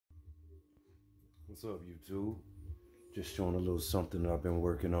What's up, YouTube? Just showing a little something that I've been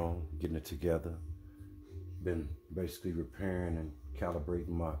working on, getting it together. Been basically repairing and calibrating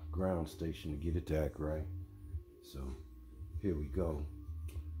my ground station to get it to act right. So here we go.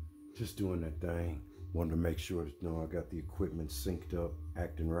 Just doing that thing. Wanted to make sure that I got the equipment synced up,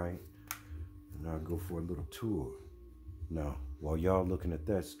 acting right. And I'll go for a little tour. Now, while y'all looking at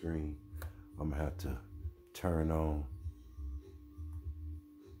that screen, I'm gonna have to turn on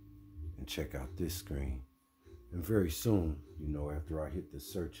and check out this screen. And very soon, after I hit the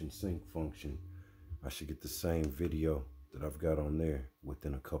search and sync function, I should get the same video that I've got on there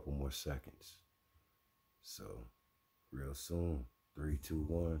within a couple more seconds. So, real soon, 3, 2,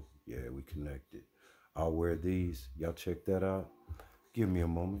 1, yeah, we connected. I'll wear these. Y'all check that out. Give me a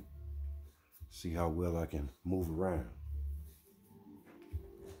moment. See how well I can move around.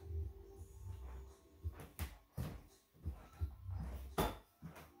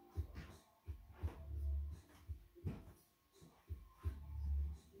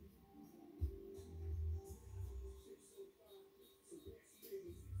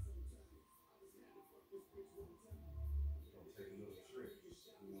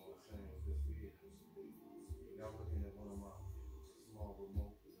 Y'all looking at one of my small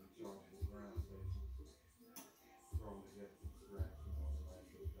remote rechargeable ground stations, throwing together from scratch, the last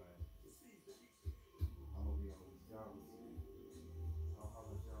little thing. I'm gonna be on these goggles. I'll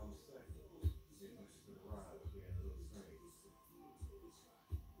holler at y'all in a second. Get used to the ride here in a little screen.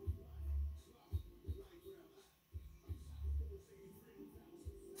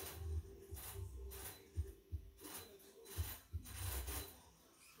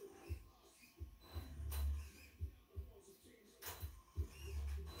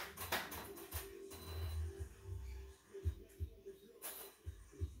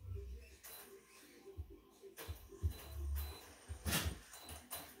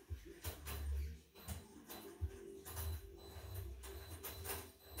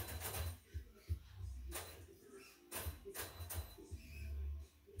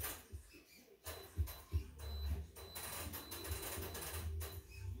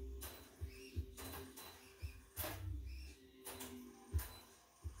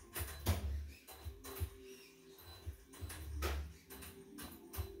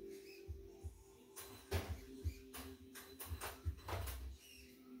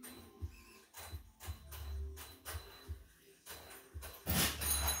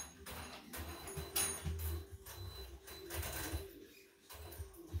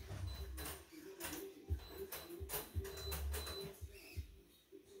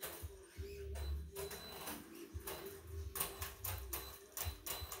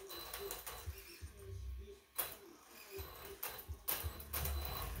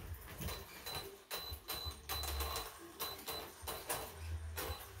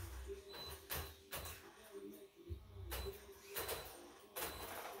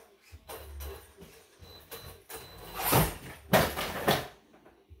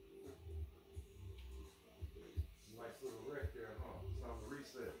 Nice little wreck there, huh? Time to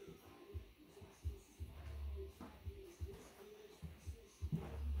reset.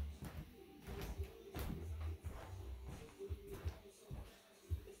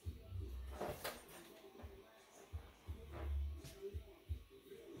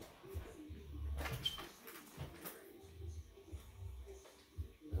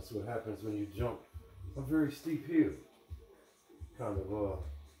 That's what happens when you jump a very steep hill. Kind of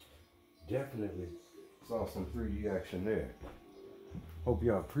definitely saw some 3D action there. Hope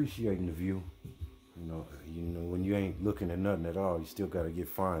y'all appreciating the view. When you ain't looking at nothing at all, you still got to get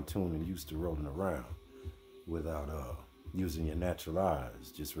fine-tuned and used to rolling around without using your natural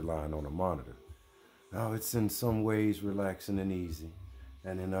eyes, just relying on a monitor. Now, it's in some ways relaxing and easy,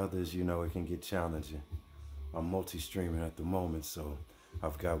 and in others, it can get challenging. I'm multi-streaming at the moment, so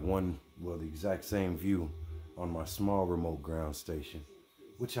I've got the exact same view on my small remote ground station,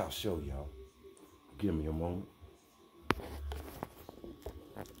 which I'll show y'all. Give me a moment.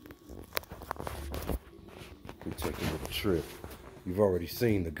 We take a little trip. You've already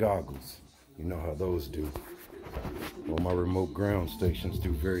seen the goggles. You know how those do. Well, my remote ground stations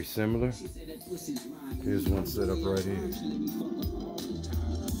do very similar. Here's one set up right here.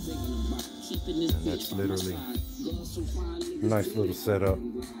 And that's literally a nice little setup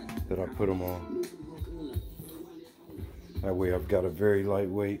that I put them on. That way I've got a very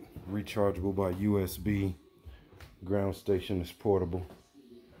lightweight, rechargeable by USB ground station that's portable.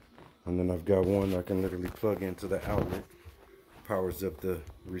 And then I've got one I can literally plug into the outlet. Powers up the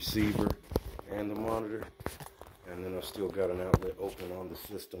receiver and the monitor. And then I've still got an outlet open on the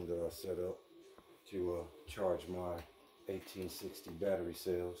system that I set up to charge my 1860 battery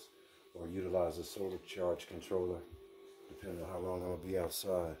cells. or utilize a solar charge controller, depending on how long I'm gonna be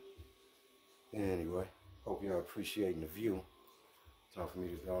outside. Anyway, hope y'all appreciating the view. Time for me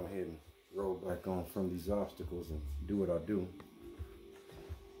to go ahead and roll back on from these obstacles and do what I do.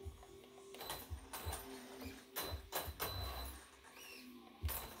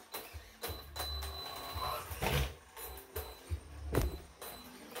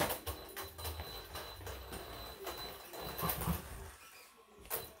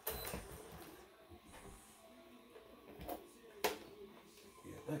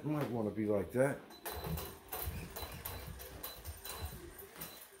 Yeah, that might want to be like that.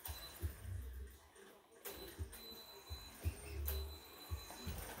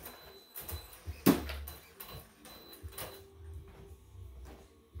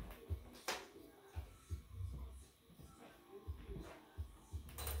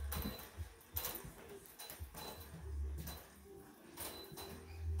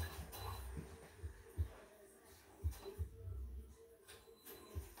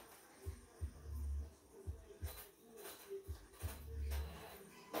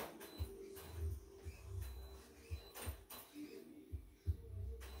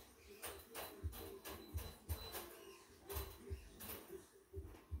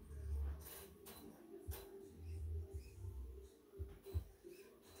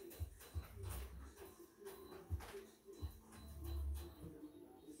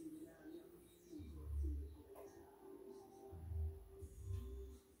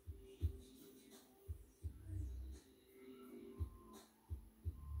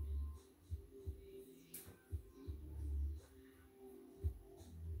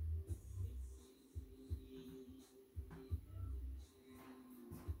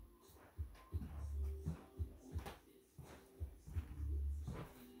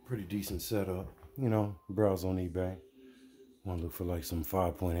 Pretty decent setup. You know, browse on eBay. Want to look for like some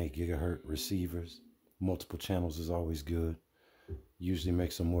 5.8 gigahertz receivers. Multiple channels is always good. Usually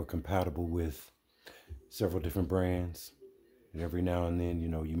makes them more compatible with several different brands. And every now and then, you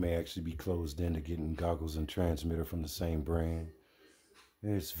know, you may actually be closed into getting goggles and transmitter from the same brand.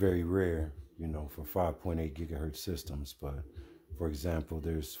 It's very rare, you know, for 5.8 gigahertz systems. But for example,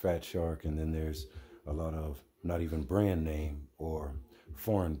 there's Fat Shark, and then there's a lot of not even brand name or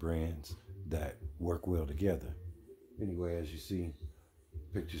foreign brands that work well together. Anyway, as you see,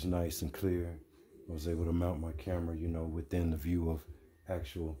 picture's nice and clear. I was able to mount my camera, you know, within the view of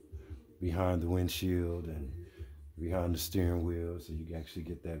actual behind the windshield and behind the steering wheel, so you can actually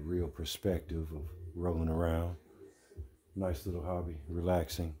get that real perspective of rolling around. Nice little hobby,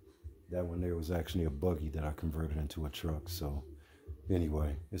 relaxing. That one there was actually a buggy that I converted into a truck. So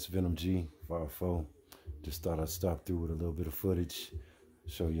anyway, it's Venom G 54. Just thought I'd stop through with a little bit of footage,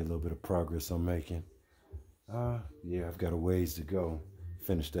 show you a little bit of progress I'm making. Yeah, I've got a ways to go.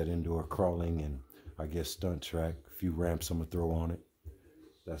 Finish that indoor crawling and I guess stunt track. A few ramps I'm gonna throw on it.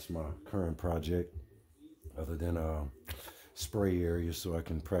 That's my current project. Other than spray areas so I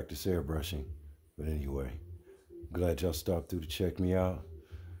can practice airbrushing. But anyway, glad y'all stopped through to check me out.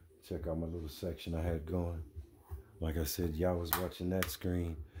 Check out my little section I had going. Like I said, y'all was watching that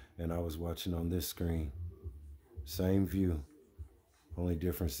screen and I was watching on this screen. Same view. Only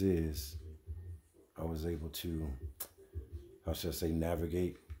difference is I was able to, how should I say,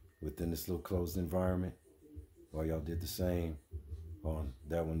 navigate within this little closed environment while y'all did the same on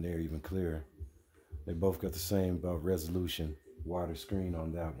that one there, even clearer. They both got the same resolution, wider screen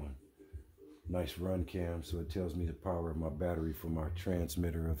on that one. Nice run cam, so it tells me the power of my battery for my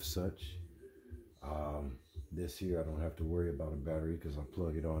transmitter of such. This here, I don't have to worry about a battery because I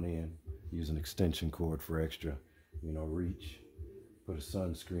plug it on in. Use an extension cord for extra, you know, reach. Put a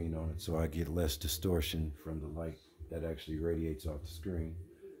sunscreen on it so I get less distortion from the light that actually radiates off the screen.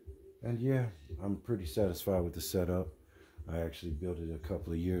 And yeah, I'm pretty satisfied with the setup. I actually built it a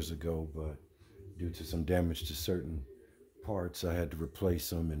couple of years ago, but due to some damage to certain parts, I had to replace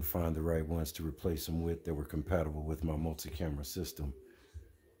them and find the right ones to replace them with that were compatible with my multi-camera system.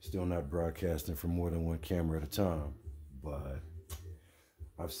 Still not broadcasting from more than one camera at a time, but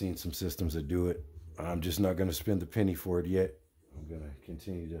I've seen some systems that do it. I'm just not going to spend the penny for it yet. I'm going to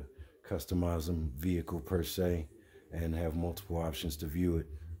continue to customize them vehicle per se and have multiple options to view it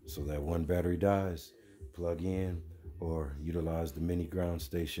so that one battery dies, plug in, or utilize the mini ground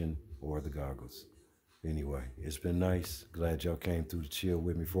station or the goggles. Anyway, it's been nice. Glad y'all came through to chill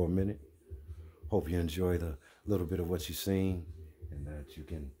with me for a minute. Hope you enjoy the little bit of what you've seen and that you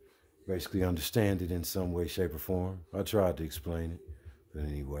can basically understand it in some way, shape, or form. I tried to explain it. But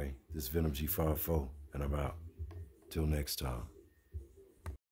anyway, this is Venom G54, and I'm out. Till next time.